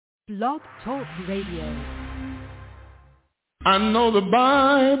Blog Talk Radio. I know the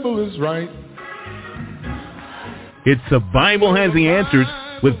Bible is right. It's The Bible Has the Answers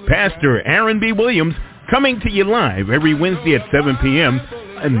with Pastor Aaron B. Williams, coming to you live every Wednesday at 7 p.m.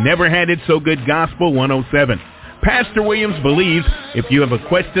 on Never Had It So Good Gospel 107. Pastor Williams believes if you have a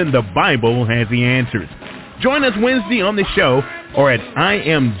question, the Bible has the answers. Join us Wednesday on the show or at I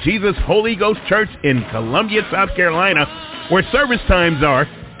Am Jesus Holy Ghost Church in Columbia, South Carolina, where service times are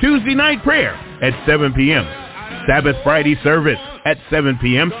Tuesday night prayer at 7 p.m., Sabbath Friday service at 7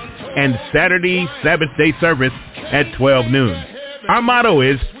 p.m., and Saturday Sabbath day service at 12 noon. Our motto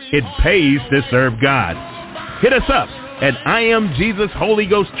is, it pays to serve God. Hit us up at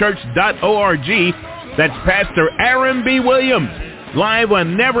IamJesusHolyGhostChurch.org. That's Pastor Aaron B. Williams, live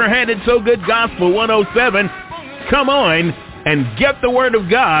on Never Had It So Good Gospel 107. Come on and get the Word of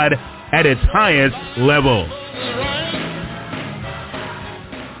God at its highest level.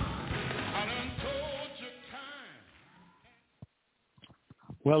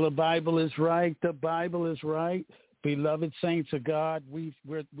 Well, the Bible is right. The Bible is right. Beloved saints of God, we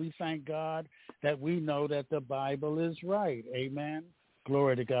thank God that we know that the Bible is right. Amen.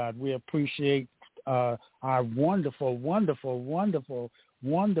 Glory to God. We appreciate our wonderful, wonderful, wonderful,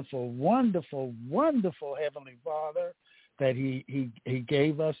 wonderful, wonderful, wonderful Heavenly Father that he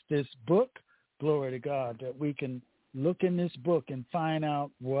gave us this book. Glory to God, that we can look in this book and find out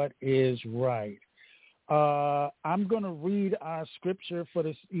what is right. I'm going to read our scripture for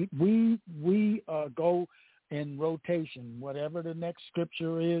this. We go in rotation. Whatever the next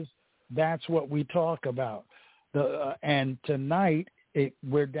scripture is, that's what we talk about. And tonight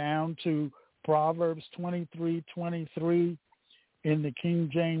we're down to Proverbs 23:23 in the King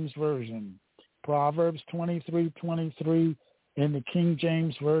James Version. Proverbs 23:23 in the King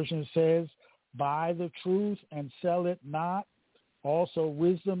James Version says, "Buy the truth and sell it not, also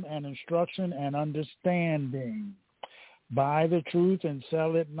wisdom and instruction and understanding." Buy the truth and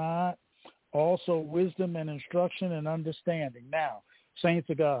sell it not, also wisdom and instruction and understanding. Now, saints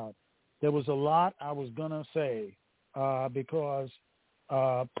of God, there was a lot I was going to say because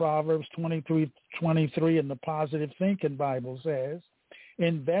Proverbs 23:23 in the Positive Thinking Bible says,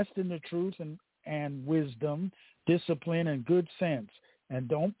 "Invest in the truth and wisdom, discipline, and good sense, and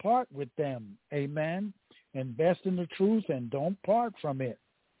don't part with them." Amen. Invest in the truth and don't part from it.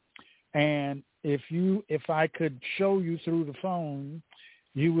 And if I could show you through the phone,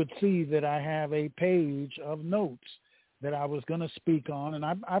 you would see that I have a page of notes that I was going to speak on, and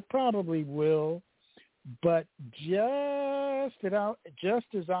I probably will. But just as I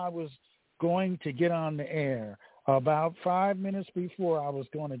was going to get on the air, about 5 minutes before I was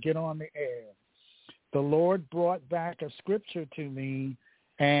going to get on the air, the Lord brought back a scripture to me,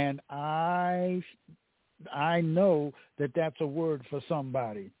 and I know that that's a word for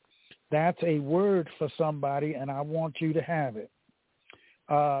somebody. That's a word for somebody, and I want you to have it.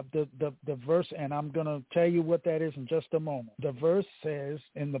 The verse, and I'm going to tell you what that is in just a moment. The verse says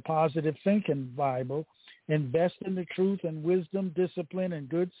in the Positive Thinking Bible, "Invest in the truth and wisdom, discipline, and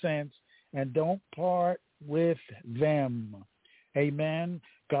good sense, and don't part with them." Amen.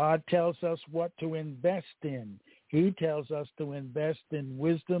 God tells us what to invest in. He tells us to invest in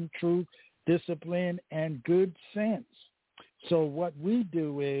wisdom, truth, discipline, and good sense. So what we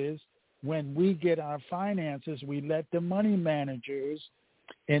do is when we get our finances, we let the money managers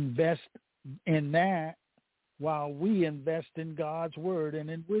invest in that while we invest in God's word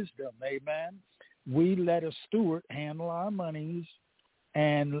and in wisdom. Amen. We let a steward handle our monies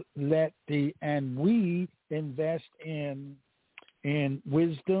and we invest in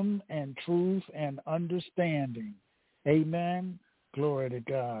wisdom and truth and understanding. Amen. Glory to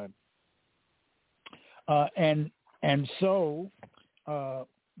God. So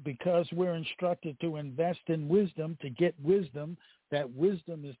because we're instructed to invest in wisdom, to get wisdom, that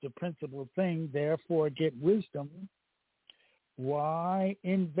wisdom is the principal thing, therefore get wisdom. Why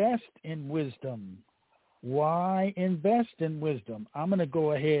invest in wisdom? Why invest in wisdom? I'm going to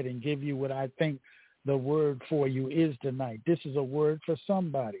go ahead and give you what I think the word for you is tonight. This is a word for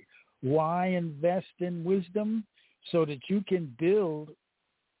somebody. Why invest in wisdom? So that you can build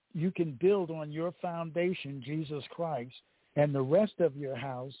on your foundation, Jesus Christ, and the rest of your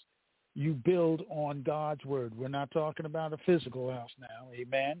house, you build on God's word. We're not talking about a physical house now,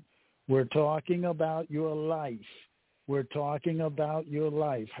 amen? We're talking about your life. We're talking about your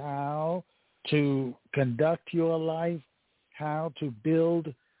life, how to conduct your life, how to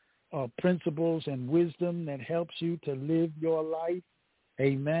build principles and wisdom that helps you to live your life,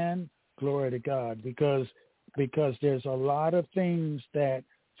 amen? Glory to God, because there's a lot of things that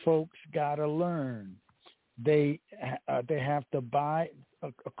folks got to learn. They have to buy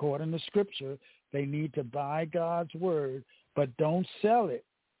according to Scripture, they need to buy God's word, but don't sell it,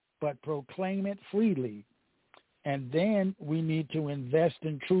 but proclaim it freely. And then we need to invest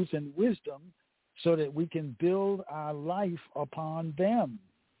in truth and wisdom so that we can build our life upon them.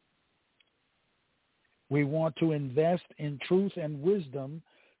 We want to invest in truth and wisdom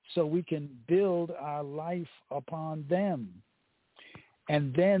so we can build our life upon them.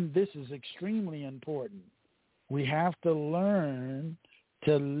 And then this is extremely important. We have to learn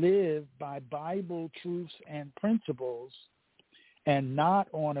to live by Bible truths and principles and not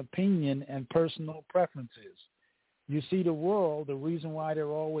on opinion and personal preferences. You see, the world, the reason why they're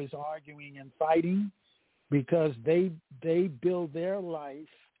always arguing and fighting, because they build their life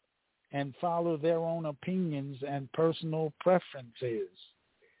and follow their own opinions and personal preferences,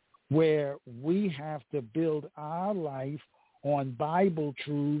 where we have to build our life on Bible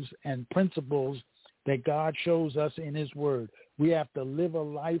truths and principles that God shows us in his word. We have to live a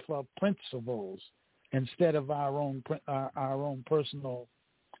life of principles instead of our own personal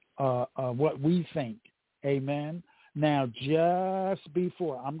what we think. Amen. Now, just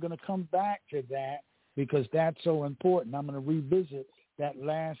before, I'm going to come back to that because that's so important. I'm going to revisit that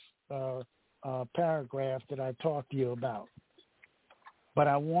last paragraph that I talked to you about. But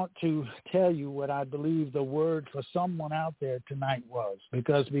I want to tell you what I believe the word for someone out there tonight was,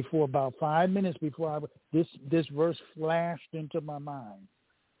 because before about 5 minutes before this verse flashed into my mind,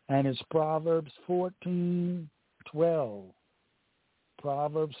 and it's Proverbs 14:12.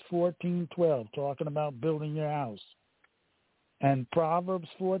 Proverbs 14:12, talking about building your house. And Proverbs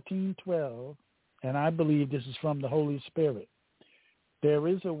 14:12, and I believe this is from the Holy Spirit. There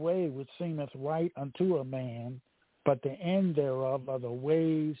is a way which seemeth right unto a man, but the end thereof are the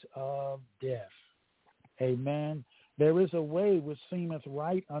ways of death. Amen. There is a way which seemeth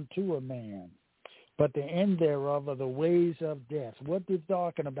right unto a man, but the end thereof are the ways of death. What they're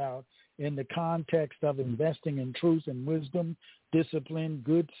talking about in the context of investing in truth and wisdom, discipline,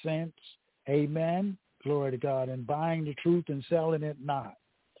 good sense, amen, glory to God, and buying the truth and selling it not.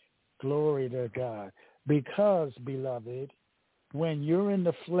 Glory to God. Because, beloved, when you're in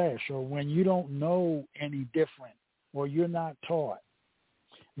the flesh or when you don't know any different or you're not taught,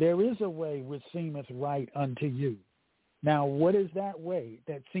 there is a way which seemeth right unto you. Now, what is that way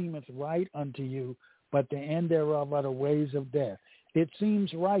that seemeth right unto you, but the end thereof are the ways of death? It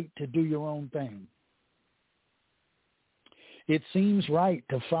seems right to do your own thing. It seems right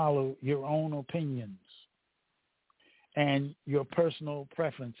to follow your own opinions and your personal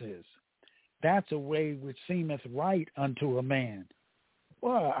preferences. That's a way which seemeth right unto a man.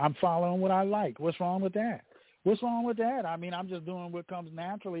 Well, I'm following what I like. What's wrong with that? What's wrong with that? I mean, I'm just doing what comes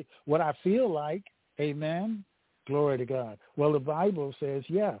naturally, what I feel like. Amen. Glory to God. Well, the Bible says,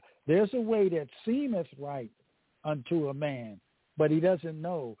 yeah, there's a way that seemeth right unto a man, but he doesn't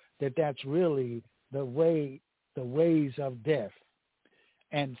know that that's really the ways of death.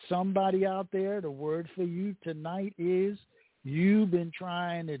 And somebody out there, the word for you tonight is you've been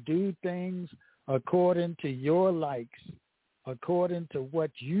trying to do things according to your likes, according to what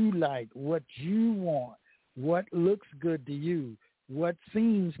you like, what you want, what looks good to you, what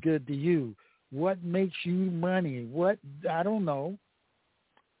seems good to you, what makes you money, what, I don't know.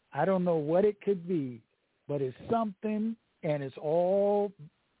 I don't know what it could be, but it's something, and it's all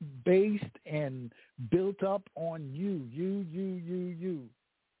based and built up on you.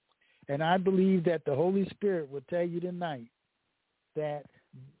 And I believe that the Holy Spirit will tell you tonight that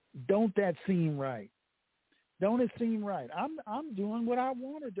don't that seem right? Don't it seem right? I'm doing what I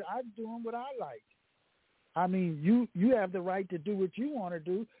want to do. I'm doing what I like. I mean, you have the right to do what you want to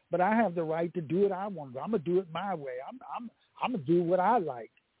do, but I have the right to do what I want to do. I'm gonna do it my way. I'm gonna do what I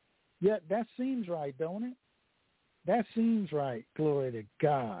like. Yeah, that seems right, don't it? That seems right. Glory to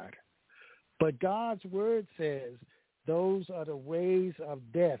God. But God's word says those are the ways of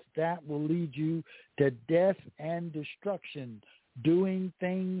death. That will lead you to death and destruction, doing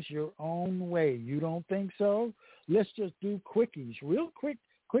things your own way. You don't think so? Let's just do quickies, real quick.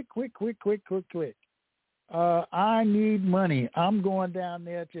 I need money. I'm going down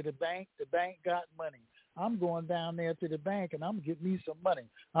there to the bank. The bank got money. I'm going down there to the bank, and I'm going to get me some money.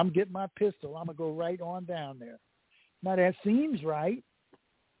 I'm getting my pistol. I'm going to go right on down there. Now, that seems right.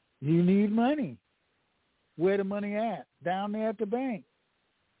 You need money. Where the money at? Down there at the bank.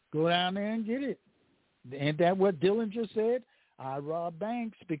 Go down there and get it. Ain't that what Dillinger said? I rob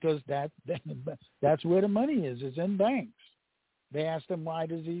banks because that's where the money is. It's in banks. They asked him, why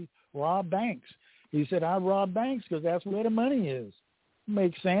does he rob banks? He said, I rob banks because that's where the money is.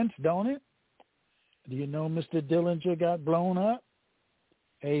 Makes sense, don't it? Do you know Mr. Dillinger got blown up?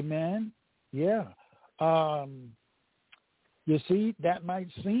 Amen. Yeah. You see, that might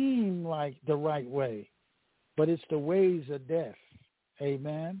seem like the right way, but it's the ways of death.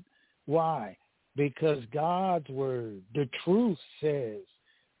 Amen. Why? Because God's word, the truth says,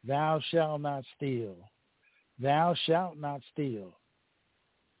 thou shalt not steal. Thou shalt not steal.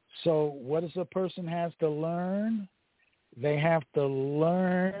 So what does a person have to learn? They have to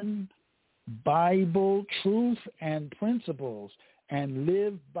learn Bible truth and principles and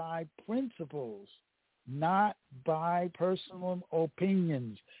live by principles, not by personal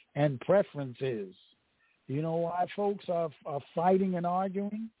opinions and preferences. You know why folks are fighting and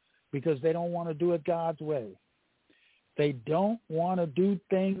arguing? Because they don't want to do it God's way. They don't want to do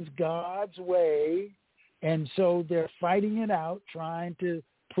things God's way, and so they're fighting it out, trying to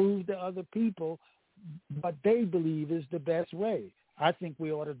prove to other people what they believe is the best way. I think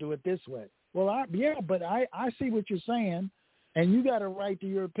we ought to do it this way. Well, I see what you're saying, and you got a right to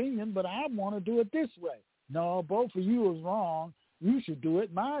your opinion, but I want to do it this way. No, both of you is wrong. You should do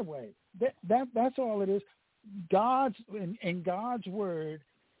it my way. That's all it is. In God's word,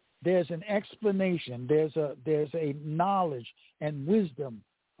 there's an explanation. There's a knowledge and wisdom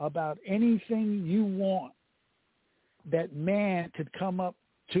about anything you want that man could come up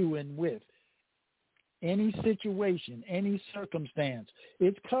to and with. Any situation, any circumstance,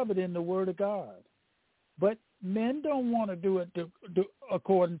 it's covered in the Word of God. But men don't want to do it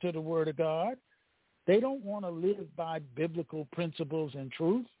according to the Word of God. They don't want to live by biblical principles and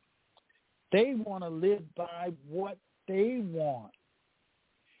truth. They want to live by what they want.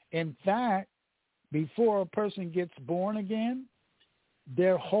 In fact, before a person gets born again,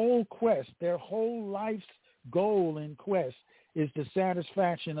 their whole quest, their whole life's goal and quest is the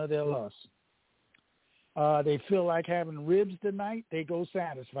satisfaction of their lust. They feel like having ribs tonight, they go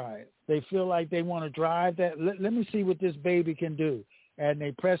satisfy it. They feel like they want to drive that. Let me see what this baby can do. And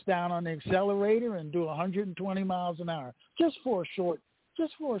they press down on the accelerator and do 120 miles an hour just for a short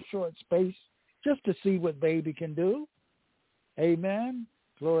space, just to see what baby can do. Amen.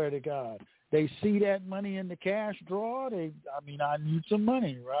 Glory to God. They see that money in the cash drawer. I need some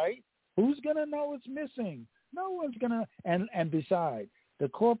money, right? Who's going to know it's missing? No one's going to. And besides, the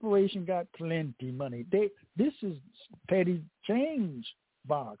corporation got plenty money. This is petty change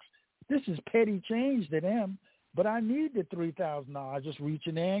box. This is petty change to them. But I need the $3,000. I just reach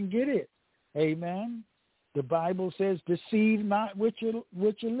in there and get it. Amen. The Bible says, deceive not with your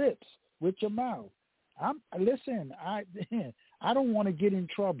lips, with your mouth. I don't want to get in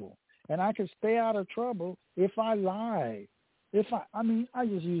trouble. And I can stay out of trouble if I lie. I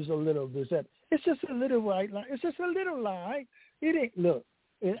just use a little of this. It's just a little white lie. It's just a little lie. It ain't, look,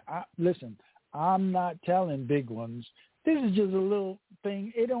 listen, I'm not telling big ones. This is just a little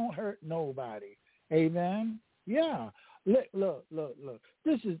thing. It don't hurt nobody. Amen. Yeah. Look.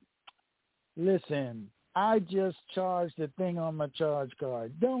 Listen, I just charged the thing on my charge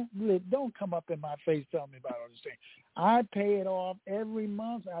card. Don't come up in my face telling me about all this thing. I pay it off every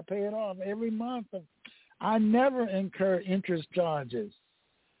month. I never incur interest charges.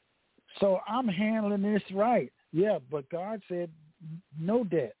 So I'm handling this right. Yeah, but God said no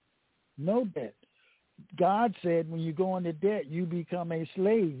debt. No debt. God said when you go into debt, you become a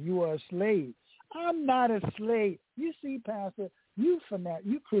slave. You are a slave. I'm not a slave. You see, Pastor, you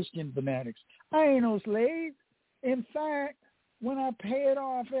Christian fanatics, I ain't no slave. In fact, when I pay it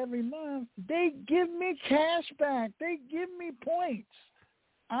off every month, they give me cash back. They give me points.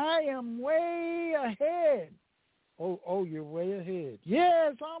 I am way ahead. Oh, you're way ahead.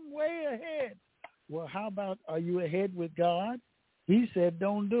 Yes, I'm way ahead. Well, how about, are you ahead with God? He said,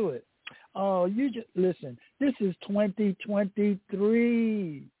 don't do it. Oh, you just listen. This is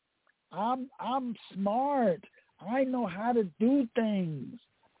 2023. I'm smart. I know how to do things.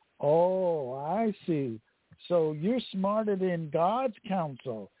 Oh, I see. So you're smarter than God's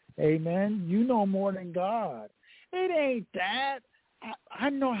counsel. Amen. You know more than God. It ain't that. I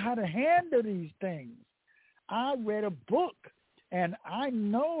know how to handle these things. I read a book, and I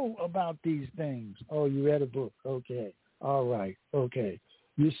know about these things. Oh, you read a book. Okay. All right. Okay.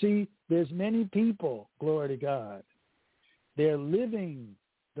 You see, there's many people, glory to God, they're living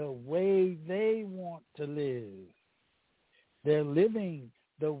the way they want to live. They're living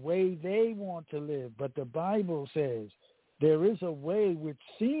the way they want to live. But the Bible says there is a way which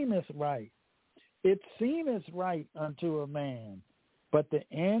seemeth right. It seemeth right unto a man, but the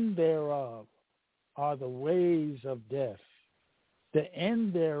end thereof are the ways of death. The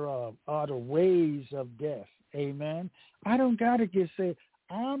end thereof are the ways of death. Amen. I don't got to get saved.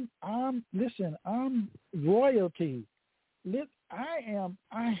 I'm royalty.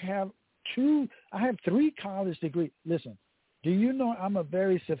 I have 3 college degrees. Listen, do you know I'm a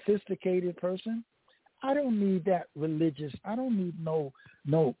very sophisticated person? I don't need that religious. I don't need no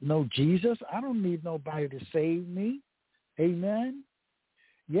Jesus. I don't need nobody to save me. Amen.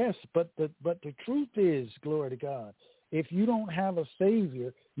 Yes, but the truth is, glory to God, if you don't have a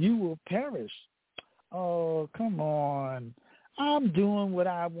Savior, you will perish. Oh, come on. I'm doing what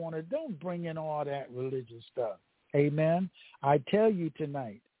I want to. Don't bring in all that religious stuff. Amen. I tell you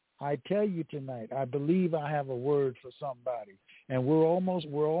tonight, I believe I have a word for somebody, and we're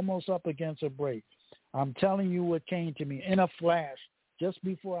almost up against a break. I'm telling you what came to me in a flash just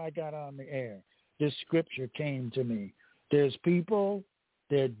before I got on the air. This scripture came to me. There's people,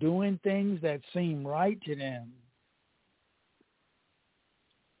 they're doing things that seem right to them,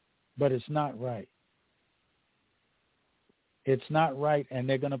 but it's not right. It's not right, and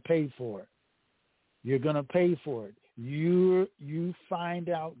they're going to pay for it. You're going to pay for it. You find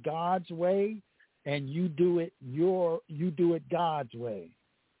out God's way, and you do it God's way.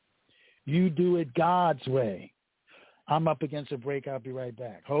 You do it God's way. I'm up against a break. I'll be right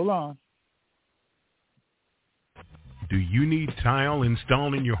back. Hold on. Do you need tile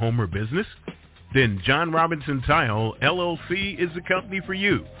installed in your home or business? Then John Robinson Tile, LLC is the company for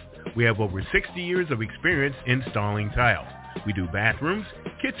you. We have over 60 years of experience installing tile. We do bathrooms,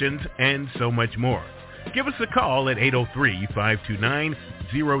 kitchens, and so much more. Give us a call at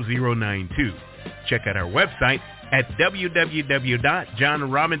 803-529-0092. Check out our website at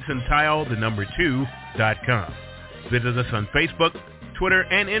www.johnrobinsontile2.com. Visit us on Facebook, Twitter,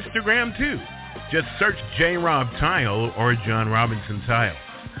 and Instagram too. Just search J. Rob Tile or John Robinson Tile.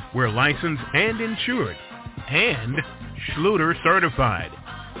 We're licensed and insured and Schluter certified.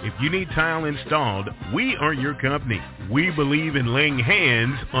 If you need tile installed, we are your company. We believe in laying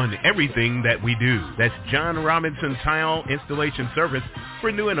hands on everything that we do. That's John Robinson Tile Installation Service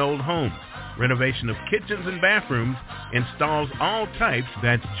for new and old homes. Renovation of kitchens and bathrooms, installs all types.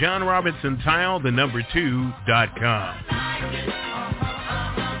 That's John Robinson Tile, 2.com.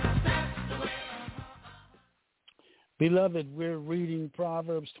 Beloved, we're reading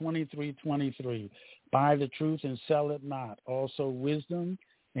Proverbs 23:23. Buy the truth and sell it not. Also wisdom,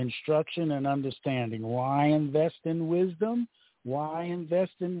 instruction, and understanding. Why invest in wisdom? Why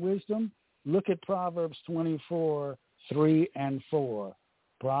invest in wisdom? Look at Proverbs 24:3 and 4.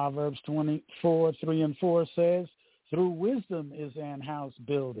 Proverbs 24:3 and 4 says, through wisdom is an house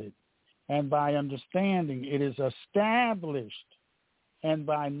builded, and by understanding it is established, and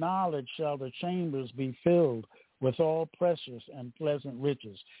by knowledge shall the chambers be filled with all precious and pleasant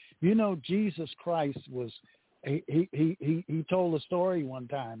riches. You know, Jesus Christ was, he told a story one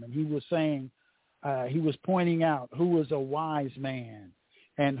time, and he was saying, he was pointing out who was a wise man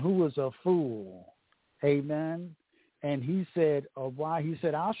and who was a fool. Amen. And he said, I'll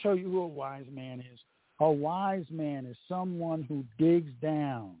show you who a wise man is. A wise man is someone who digs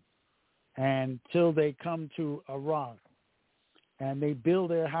down until they come to a rock, and they build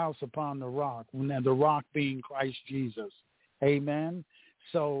their house upon the rock, and the rock being Christ Jesus. Amen.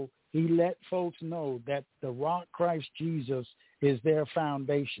 So he let folks know that the rock Christ Jesus is their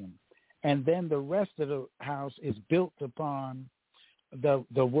foundation. And then the rest of the house is built upon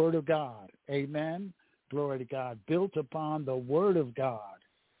the word of God. Amen. Glory to God. Built upon the word of God.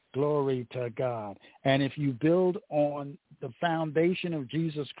 Glory to God. And if you build on the foundation of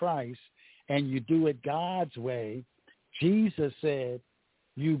Jesus Christ and you do it God's way, Jesus said,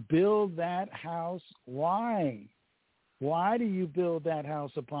 you build that house. Why? Why do you build that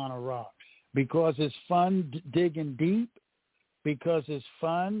house upon a rock? Because it's fun digging deep? Because it's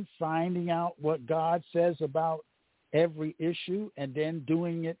fun finding out what God says about every issue and then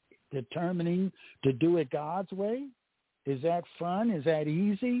doing it, determining to do it God's way? Is that fun? Is that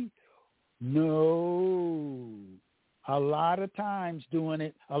easy? No. A lot of times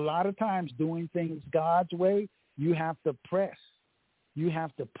doing things God's way, you have to press. You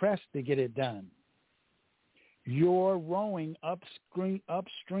have to press to get it done. You're rowing upstream.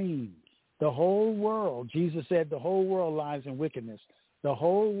 The whole world, Jesus said, the whole world lies in wickedness. The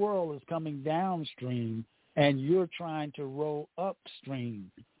whole world is coming downstream, and you're trying to row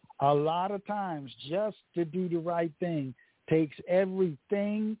upstream. A lot of times, just to do the right thing takes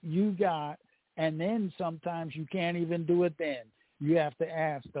everything you got, and then sometimes you can't even do it then. You have to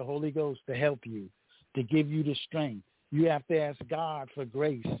ask the Holy Ghost to help you, to give you the strength. You have to ask God for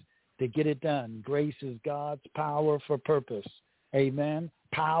grace to get it done. Grace is God's power for purpose. Amen.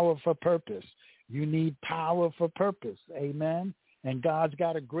 Power for purpose. You need power for purpose. Amen. And God's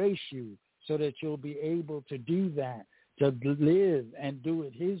got to grace you so that you'll be able to do that, to live and do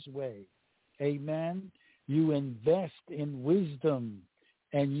it his way. Amen. You invest in wisdom,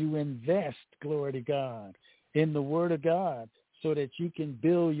 and you invest, glory to God, in the word of God so that you can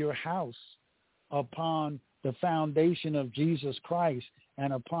build your house upon the foundation of Jesus Christ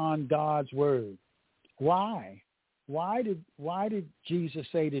and upon God's word. Why? Why did Jesus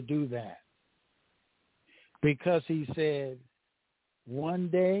say to do that? Because he said, one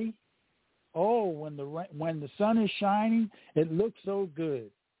day, when the sun is shining, it looks so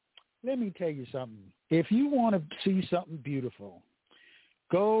good. Let me tell you something. If you want to see something beautiful,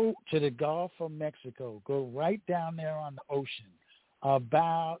 go to the Gulf of Mexico. Go right down there on the ocean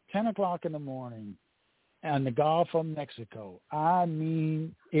about 10 o'clock in the morning on the Gulf of Mexico. I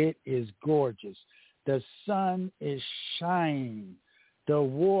mean, it is gorgeous. The sun is shining. The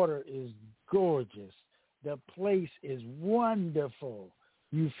water is gorgeous. The place is wonderful.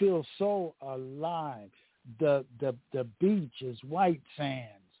 You feel so alive. The beach is white sands,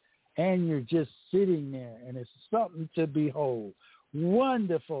 and you're just sitting there, and it's something to behold.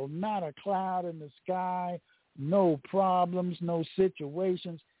 Wonderful. Not a cloud in the sky, no problems, no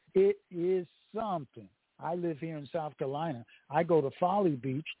situations. It is something. I live here in South Carolina. I go to Folly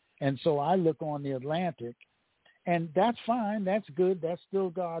Beach, and so I look on the Atlantic, and that's fine. That's good. That's still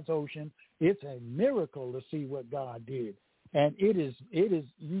God's ocean. It's a miracle to see what God did, and it is.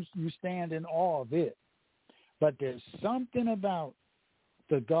 You stand in awe of it. But there's something about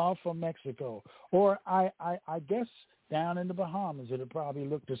the Gulf of Mexico, or I guess down in the Bahamas, it'll probably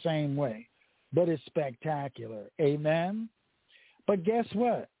look the same way, but it's spectacular. Amen. But guess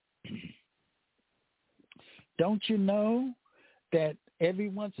what? Don't you know that every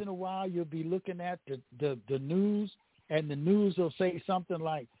once in a while you'll be looking at the news, and the news will say something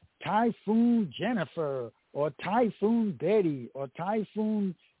like Typhoon Jennifer or Typhoon Betty or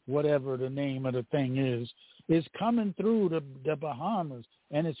Typhoon whatever the name of the thing is coming through the Bahamas,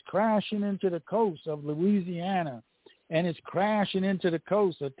 and it's crashing into the coast of Louisiana, and it's crashing into the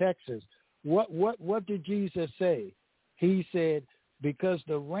coast of Texas. What did Jesus say? He said, because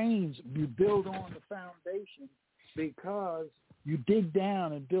the rains, you build on the foundation, because you dig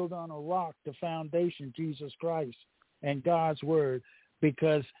down and build on a rock, the foundation, Jesus Christ and God's word,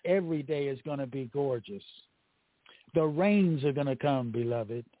 because every day is going to be gorgeous. The rains are going to come,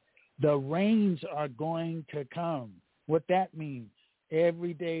 beloved. The rains are going to come. What that means,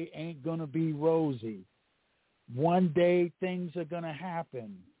 every day ain't going to be rosy. One day things are going to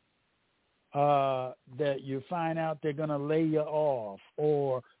happen that you find out they're going to lay you off,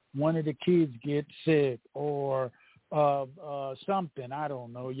 or one of the kids gets sick, or something, I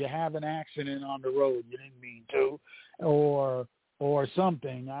don't know. You have an accident on the road you didn't mean to, or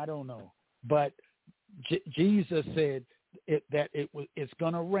something, I don't know. But Jesus said it's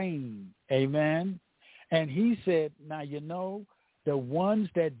going to rain. Amen. And he said, now, you know, the ones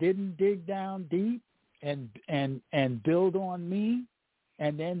that didn't dig down deep and build on me,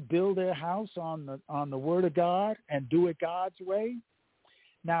 and then build their house on the word of God and do it God's way.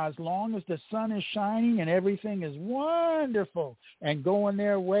 Now, as long as the sun is shining and everything is wonderful and going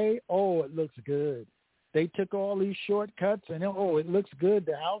their way, it looks good. They took all these shortcuts, and it looks good.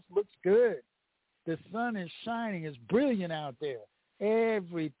 The house looks good. The sun is shining. It's brilliant out there.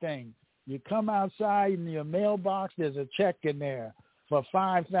 Everything. You come outside in your mailbox, there's a check in there for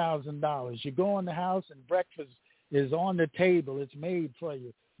 $5,000. You go in the house and breakfast is on the table. It's made for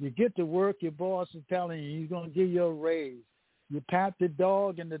you. You get to work, your boss is telling you he's going to give you a raise. You pat the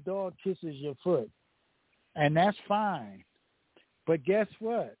dog, and the dog kisses your foot. And that's fine. But guess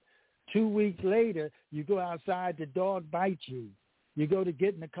what? 2 weeks later, you go outside, the dog bites you. You go to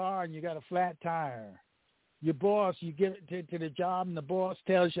get in the car, and you got a flat tire. Your boss, you get to the job, and the boss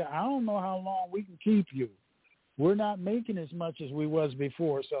tells you, I don't know how long we can keep you. We're not making as much as we was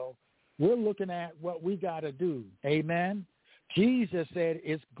before, so we're looking at what we got to do. Amen? Jesus said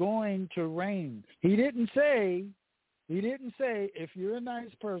it's going to rain. He didn't say, if you're a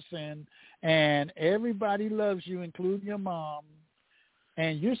nice person and everybody loves you, including your mom,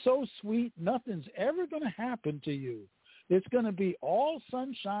 and you're so sweet, nothing's ever going to happen to you. It's going to be all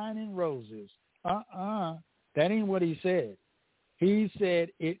sunshine and roses. That ain't what he said. He said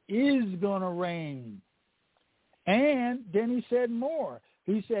it is going to rain. And then he said more.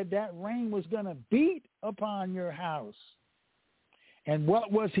 He said that rain was going to beat upon your house. And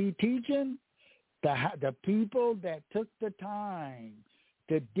what was he teaching? The people that took the time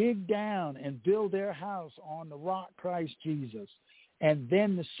to dig down and build their house on the rock Christ Jesus, and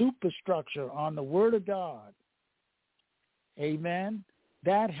then the superstructure on the word of God. Amen.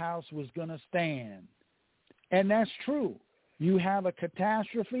 That house was going to stand. And that's true. You have a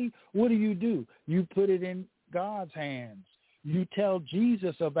catastrophe. What do? You put it in God's hands. You tell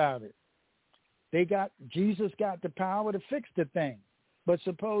Jesus about it. Jesus got the power to fix the thing. But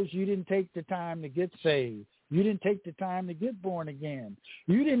suppose you didn't take the time to get saved. You didn't take the time to get born again.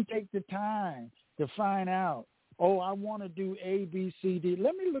 You didn't take the time to find out, oh, I want to do A, B, C, D.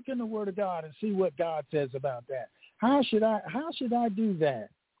 Let me look in the Word of God and see what God says about that. How should I do that?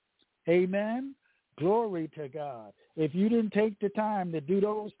 Amen. Glory to God. If you didn't take the time to do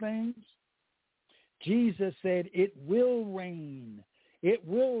those things, Jesus said it will rain. It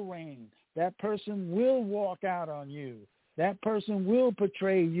will rain. That person will walk out on you. That person will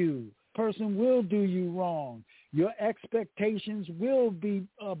betray you. Person will do you wrong. Your expectations will be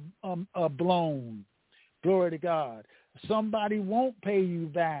blown. Glory to God. Somebody won't pay you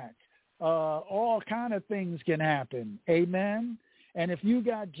back. All kind of things can happen. Amen. And if you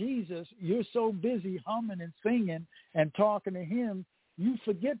got Jesus, you're so busy humming and singing and talking to him, you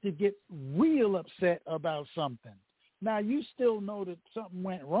forget to get real upset about something. Now, you still know that something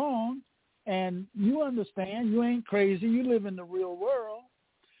went wrong, and you understand. You ain't crazy. You live in the real world.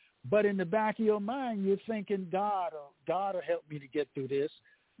 But in the back of your mind, you're thinking, God will help me to get through this.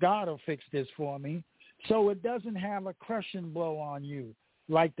 God will fix this for me. So it doesn't have a crushing blow on you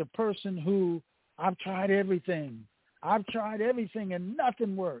like the person who, I've tried everything and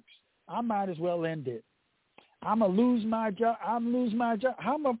nothing works. I might as well end it. I'm going to lose my job. How am I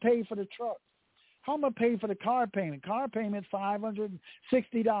going to pay for the truck? How am I going to pay for the car payment? Car payment,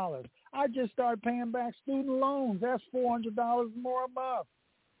 $560. I just started paying back student loans. That's $400 more a month.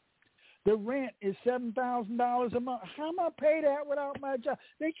 The rent is $7,000 a month. How am I going to pay that without my job?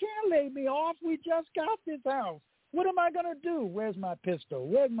 They can't lay me off. We just got this house. What am I going to do? Where's my pistol?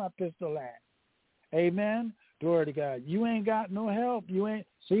 Where's my pistol at? Amen. Glory to God. You ain't got no help.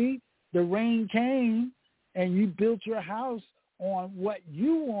 See, the rain came and you built your house on what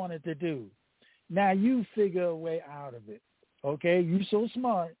you wanted to do. Now you figure a way out of it. Okay? You so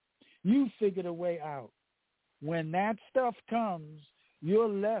smart. You figured a way out. When that stuff comes, you're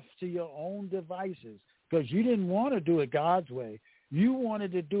left to your own devices because you didn't want to do it God's way. You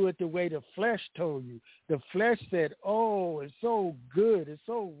wanted to do it the way the flesh told you. The flesh said, oh, it's so good. It's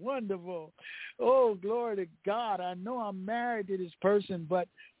so wonderful. Oh, glory to God. I know I'm married to this person, but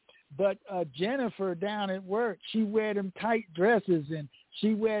Jennifer down at work, she wear them tight dresses and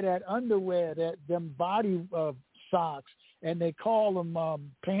she wear that underwear, them body socks, and they call them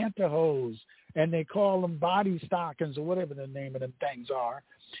pantyhose, and they call them body stockings or whatever the name of them things are.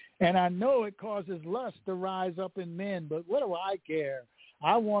 And I know it causes lust to rise up in men, but what do I care?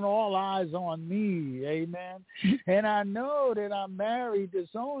 I want all eyes on me, amen? And I know that I'm married to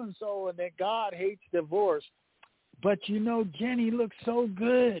so-and-so and that God hates divorce. But, Jenny looks so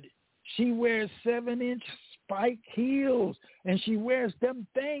good. She wears 7-inch spike heels, and she wears them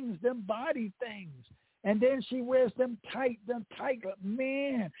things, them body things. And then she wears them tight,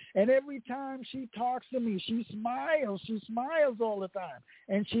 man. And every time she talks to me, she smiles all the time.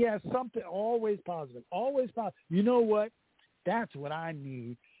 And she has something always positive. You know what? That's what I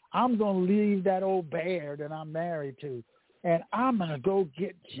need. I'm going to leave that old bear that I'm married to, and I'm going to go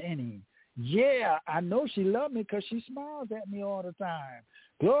get Jenny. Yeah, I know she loves me because she smiles at me all the time.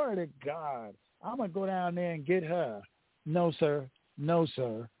 Glory to God. I'm going to go down there and get her. No, sir. No,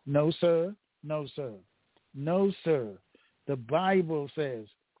 sir. No, sir. No, sir. No, sir. The Bible says,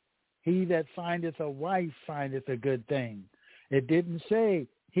 he that findeth a wife findeth a good thing. It didn't say,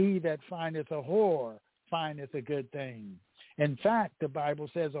 he that findeth a whore findeth a good thing. In fact, the Bible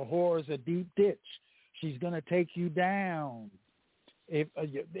says a whore is a deep ditch. She's going to take you down.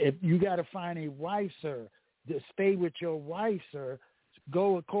 If you got to find a wife, sir, to stay with your wife, sir,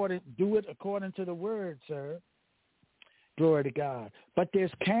 do it according to the word, sir. Glory to God. But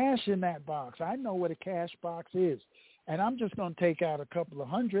there's cash in that box. I know what a cash box is. And I'm just going to take out a couple of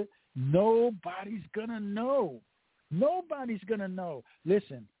 $100. Nobody's going to know. Nobody's going to know.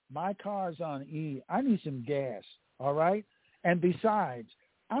 Listen, my car's on E. I need some gas, all right? And besides,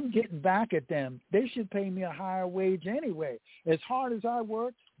 I'm getting back at them. They should pay me a higher wage anyway. As hard as I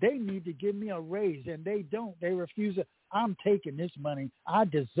work, they need to give me a raise, and they don't. They refuse it. I'm taking this money. I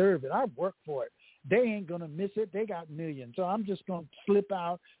deserve it. I work for it. They ain't going to miss it. They got millions. So I'm just going to slip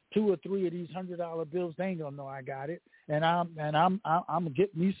out 2 or 3 of these $100 bills. They ain't going to know I got it. And I'm going to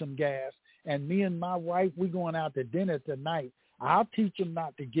get me some gas. And me and my wife, we going out to dinner tonight. I'll teach them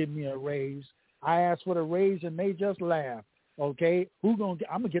not to give me a raise. I asked for the raise, and they just laugh. Okay? I'm going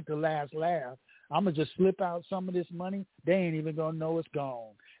to get the last laugh. I'm going to just slip out some of this money. They ain't even going to know it's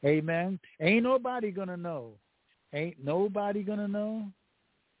gone. Amen? Ain't nobody going to know. Ain't nobody going to know.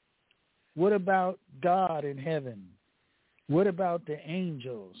 What about God in heaven? What about the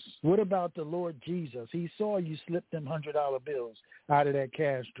angels? What about the Lord Jesus? He saw you slip them $100 bills out of that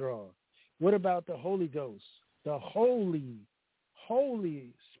cash drawer. What about the Holy Ghost, the Holy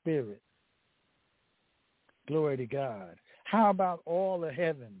Spirit? Glory to God. How about all of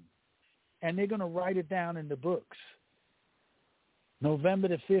heaven? and they're going to write it down in the books. November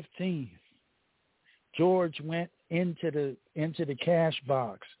the 15th, George went into the cash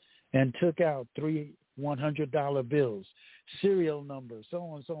box and took out 3 $100 bills, serial numbers,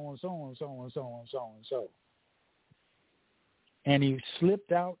 so and so and so and so and so and so and so. And he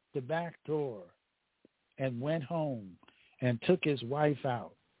slipped out the back door and went home and took his wife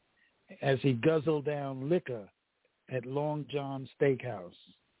out as he guzzled down liquor at Long John Steakhouse.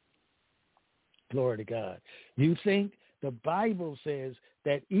 Glory to God. You think the Bible says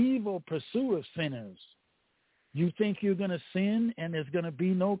that evil pursueth sinners? You think you're going to sin and there's going to be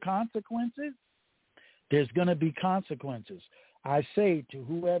no consequences? There's going to be consequences. I say to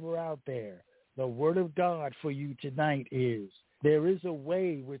whoever out there, the word of God for you tonight is, there is a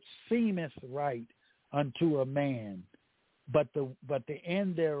way which seemeth right unto a man, but the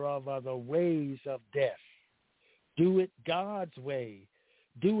end thereof are the ways of death. Do it God's way.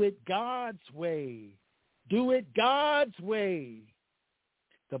 Do it God's way. Do it God's way.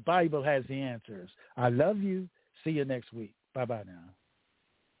 The Bible has the answers. I love you. See you next week. Bye-bye now.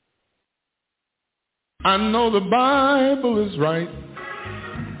 I know the Bible is right.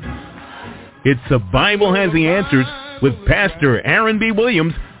 It's The Bible Has the Answers with Pastor Aaron B.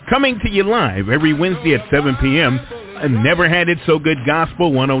 Williams, coming to you live every Wednesday at 7 p.m. on Never Had It So Good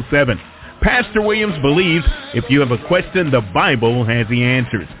Gospel 107. Pastor Williams believes if you have a question, the Bible has the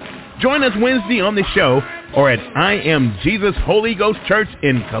answers. Join us Wednesday on the show or at I Am Jesus Holy Ghost Church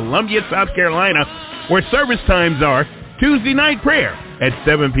in Columbia, South Carolina, where service times are Tuesday night prayer at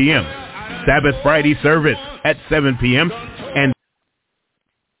 7 p.m., Sabbath Friday service at 7 p.m., and